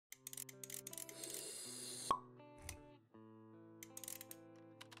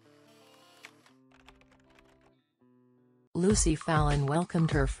Lucy Fallon welcomed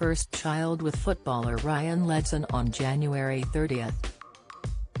her first child with footballer Ryan Ledson on January 30.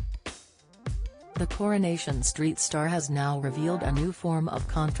 The Coronation Street star has now revealed a new form of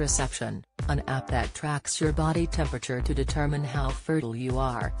contraception, an app that tracks your body temperature to determine how fertile you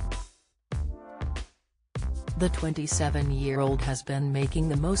are. The 27-year-old has been making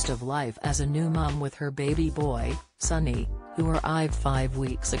the most of life as a new mom with her baby boy, Sonny, who arrived 5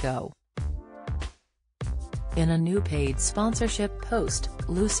 weeks ago. In a new paid sponsorship post,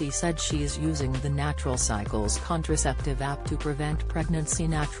 Lucy said she's using the Natural Cycles contraceptive app to prevent pregnancy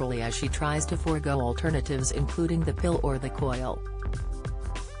naturally as she tries to forego alternatives including the pill or the coil.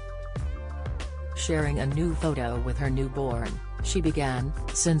 Sharing a new photo with her newborn, she began,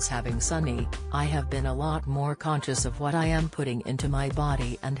 "Since having Sonny, I have been a lot more conscious of what I am putting into my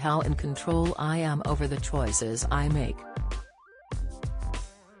body and how in control I am over the choices I make.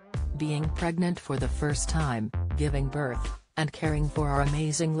 Being pregnant for the first time, giving birth, and caring for our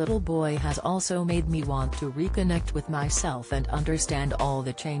amazing little boy has also made me want to reconnect with myself and understand all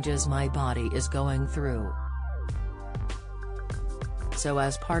the changes my body is going through. So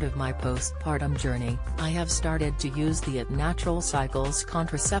as part of my postpartum journey, I have started to use the Natural Cycles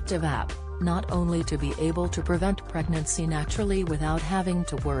contraceptive app, not only to be able to prevent pregnancy naturally without having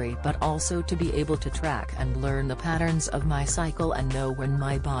to worry but also to be able to track and learn the patterns of my cycle and know when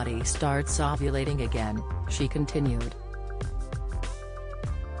my body starts ovulating again," she continued.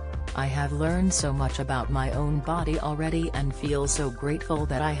 "I have learned so much about my own body already and feel so grateful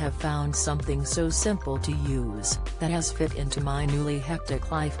that I have found something so simple to use, that has fit into my newly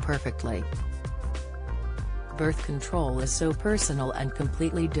hectic life perfectly. Birth control is so personal and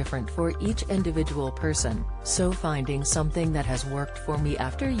completely different for each individual person, so finding something that has worked for me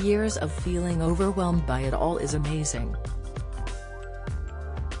after years of feeling overwhelmed by it all is amazing."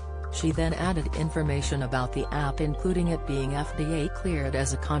 She then added information about the app including it being FDA cleared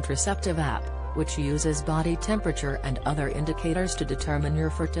as a contraceptive app, which uses body temperature and other indicators to determine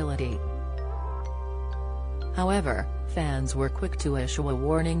your fertility. However, fans were quick to issue a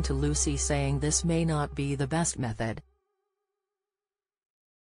warning to Lucy saying this may not be the best method.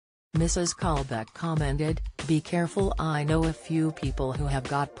 Mrs. Colbeck commented, "Be careful, I know a few people who have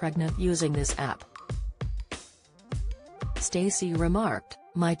got pregnant using this app." Stacey remarked,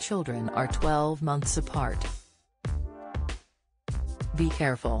 "My children are 12 months apart. Be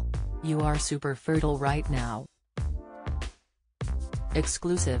careful. You are super fertile right now.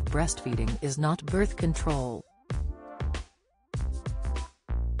 Exclusive breastfeeding is not birth control."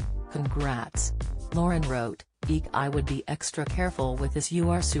 "Congrats," Lauren wrote, "Eek, I would be extra careful with this. You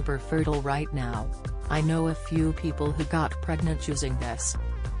are super fertile right now. I know a few people who got pregnant using this."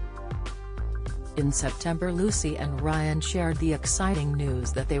 In September, Lucy and Ryan shared the exciting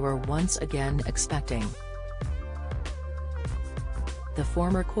news that they were once again expecting. The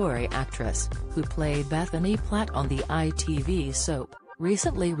former Corey actress, who played Bethany Platt on the ITV soap,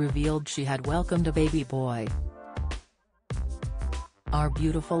 recently revealed she had welcomed a baby boy. "Our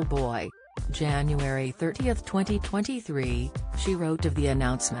beautiful boy. January 30, 2023, she wrote of the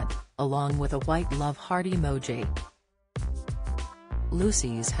announcement, along with a white love heart emoji.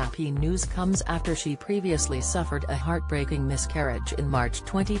 Lucy's happy news comes after she previously suffered a heartbreaking miscarriage in March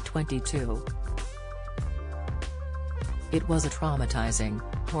 2022. "It was a traumatizing,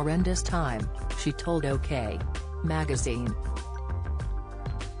 horrendous time," she told OK! magazine.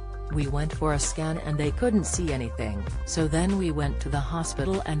 "We went for a scan and they couldn't see anything, so then we went to the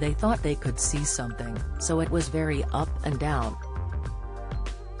hospital and they thought they could see something, so it was very up and down.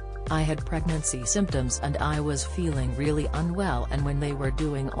 I had pregnancy symptoms and I was feeling really unwell, and when they were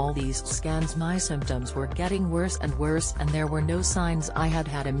doing all these scans my symptoms were getting worse and worse and there were no signs I had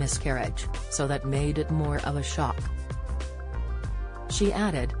had a miscarriage, so that made it more of a shock." She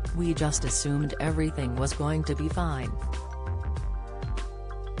added, "We just assumed everything was going to be fine.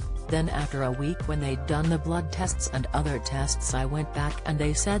 Then after a week when they'd done the blood tests and other tests I went back and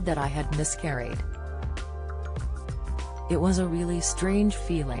they said that I had miscarried. It was a really strange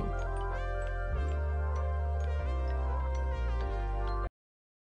feeling."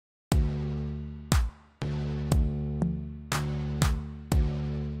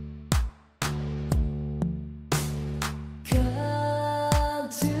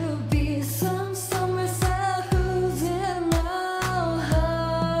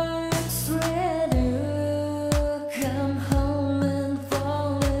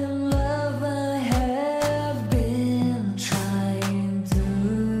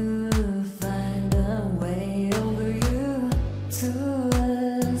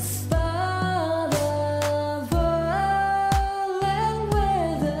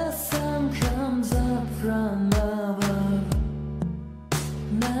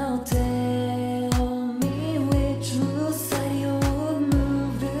 felt it.